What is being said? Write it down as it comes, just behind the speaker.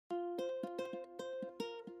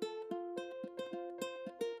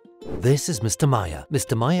This is Mr. Meyer.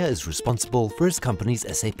 Mr. Meyer is responsible for his company's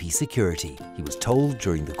SAP security. He was told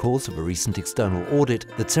during the course of a recent external audit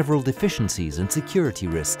that several deficiencies and security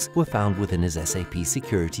risks were found within his SAP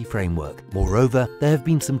security framework. Moreover, there have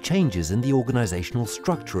been some changes in the organizational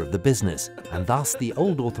structure of the business, and thus the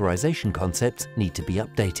old authorization concepts need to be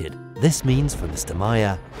updated. This means for Mr.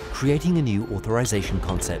 Meyer, creating a new authorization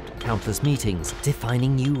concept, countless meetings,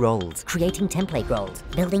 defining new roles, creating template roles,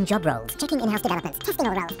 building job roles, checking in-house developments, testing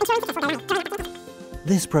all roles, ensuring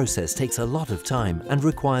This process takes a lot of time and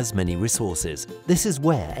requires many resources. This is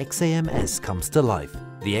where XAMS comes to life.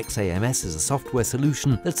 The XAMS is a software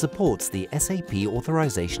solution that supports the SAP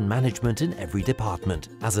authorization management in every department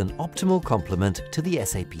as an optimal complement to the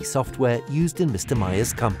SAP software used in Mr.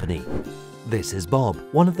 Meyer's company. This is Bob,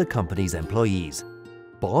 one of the company's employees.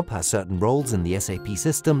 Bob has certain roles in the SAP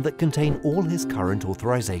system that contain all his current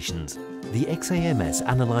authorizations. The XAMS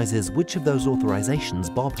analyzes which of those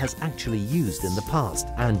authorizations Bob has actually used in the past,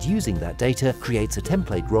 and using that data creates a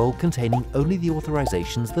template role containing only the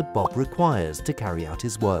authorizations that Bob requires to carry out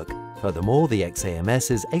his work. Furthermore, the XAMS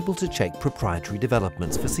is able to check proprietary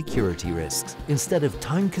developments for security risks. Instead of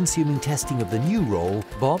time-consuming testing of the new role,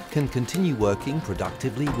 Bob can continue working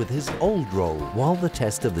productively with his old role while the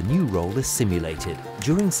test of the new role is simulated.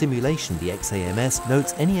 During simulation, the XAMS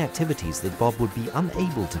notes any activities that Bob would be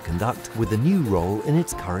unable to conduct with the new role in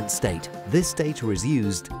its current state. This data is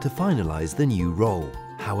used to finalize the new role.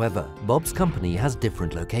 However, Bob's company has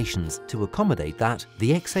different locations. To accommodate that,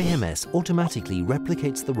 the XAMS automatically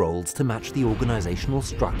replicates the roles to match the organizational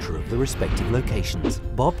structure of the respective locations.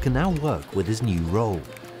 Bob can now work with his new role.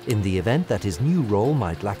 In the event that his new role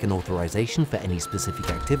might lack an authorization for any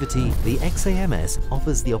specific activity, the XAMS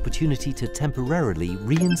offers the opportunity to temporarily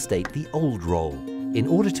reinstate the old role in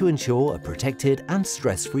order to ensure a protected and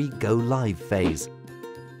stress-free go-live phase.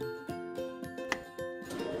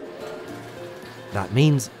 That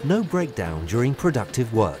means no breakdown during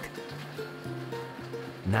productive work.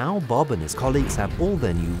 Now Bob and his colleagues have all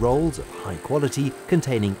their new roles of high quality,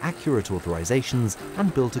 containing accurate authorizations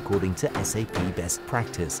and built according to SAP best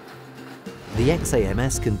practice. The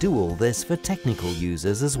XAMS can do all this for technical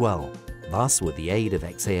users as well. Thus, with the aid of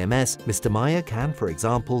XAMS, Mr. Meyer can, for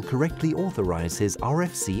example, correctly authorize his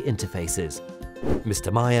RFC interfaces.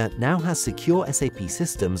 Mr. Meyer now has secure SAP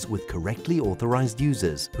systems with correctly authorized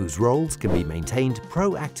users, whose roles can be maintained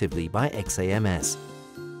proactively by XAMS.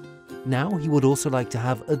 Now he would also like to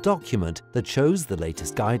have a document that shows the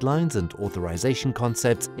latest guidelines and authorization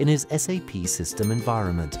concepts in his SAP system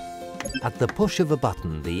environment. At the push of a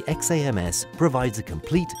button, the XAMS provides a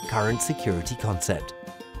complete current security concept.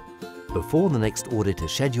 Before the next audit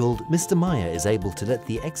is scheduled, Mr. Meyer is able to let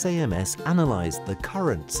the XAMS analyze the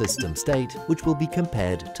current system state, which will be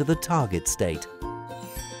compared to the target state.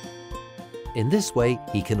 In this way,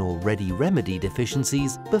 he can already remedy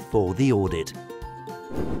deficiencies before the audit.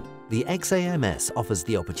 The XAMS offers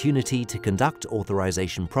the opportunity to conduct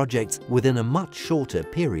authorization projects within a much shorter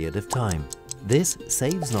period of time. This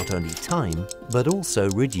saves not only time, but also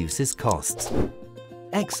reduces costs.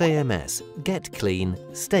 XAMS, get clean,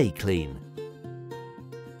 stay clean.